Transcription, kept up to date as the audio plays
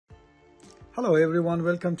Hello everyone,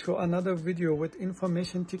 welcome to another video with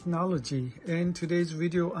information technology. In today's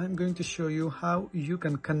video I'm going to show you how you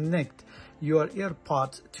can connect your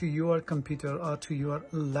AirPods to your computer or to your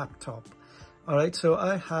laptop. Alright, so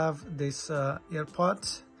I have this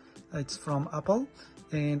AirPods, it's from Apple,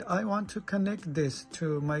 and I want to connect this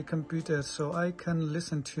to my computer so I can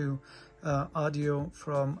listen to audio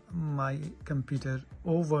from my computer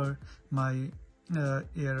over my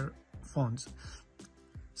earphones.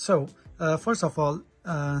 So first of all,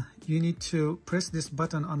 you need to press this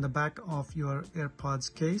button on the back of your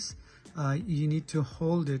AirPods case. You need to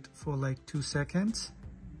hold it for like 2 seconds.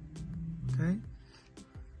 Okay.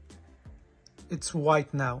 It's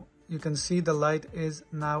white now. You can see the light is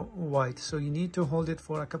now white. So you need to hold it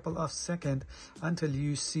for a couple of seconds until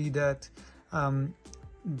you see that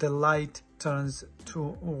the light turns to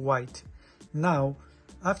white. Now,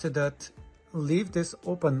 after that, leave this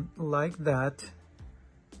open like that.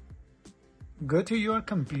 Go to your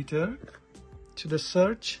computer, to the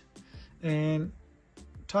search, and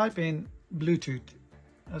type in Bluetooth.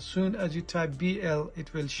 As soon as you type BL,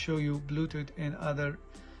 it will show you Bluetooth and other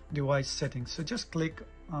device settings. So just click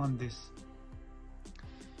on this.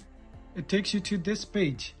 It takes you to this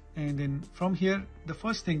page, and then from here, the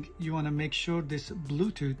first thing you want to make sure this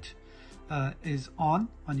Bluetooth is on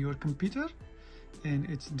your computer and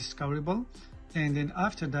it's discoverable. And then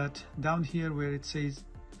after that, down here where it says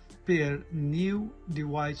pair new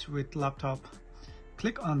device with laptop,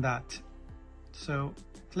 click on that. So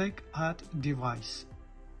click add device,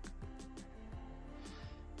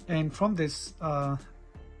 and from this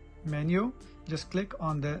menu just click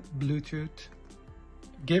on the Bluetooth.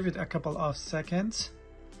 Give it a couple of seconds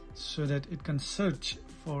so that it can search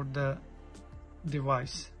for the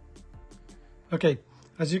device. Okay,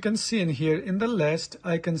 as you can see in here in the list,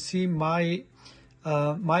 I can see my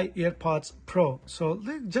AirPods Pro. So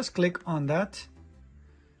just click on that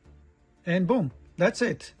and boom, that's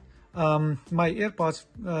it. My AirPods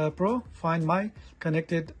Pro, find my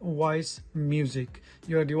connected voice music.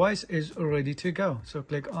 Your device is ready to go. So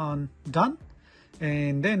click on done,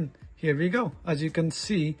 and then here we go. As you can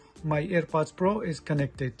see, my AirPods Pro is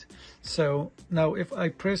connected. So now if I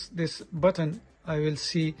press this button, I will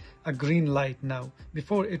see a green light now.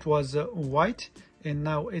 Before it was white, and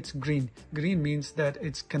now it's green. Green means that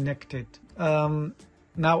it's connected.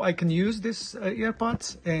 Now I can use this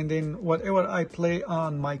AirPods, and then whatever I play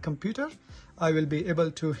on my computer, I will be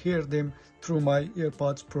able to hear them through my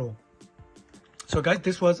AirPods Pro. So guys,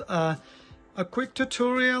 this was a quick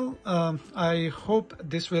tutorial. I hope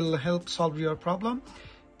this will help solve your problem.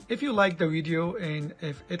 If you like the video and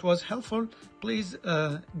if it was helpful, please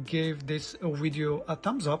give this video a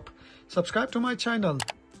thumbs up, subscribe to my channel,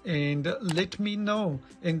 and let me know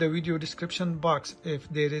in the video description box if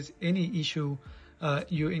there is any issue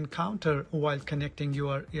you encounter while connecting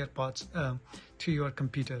your AirPods to your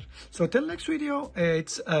computer. So till next video,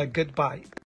 it's goodbye.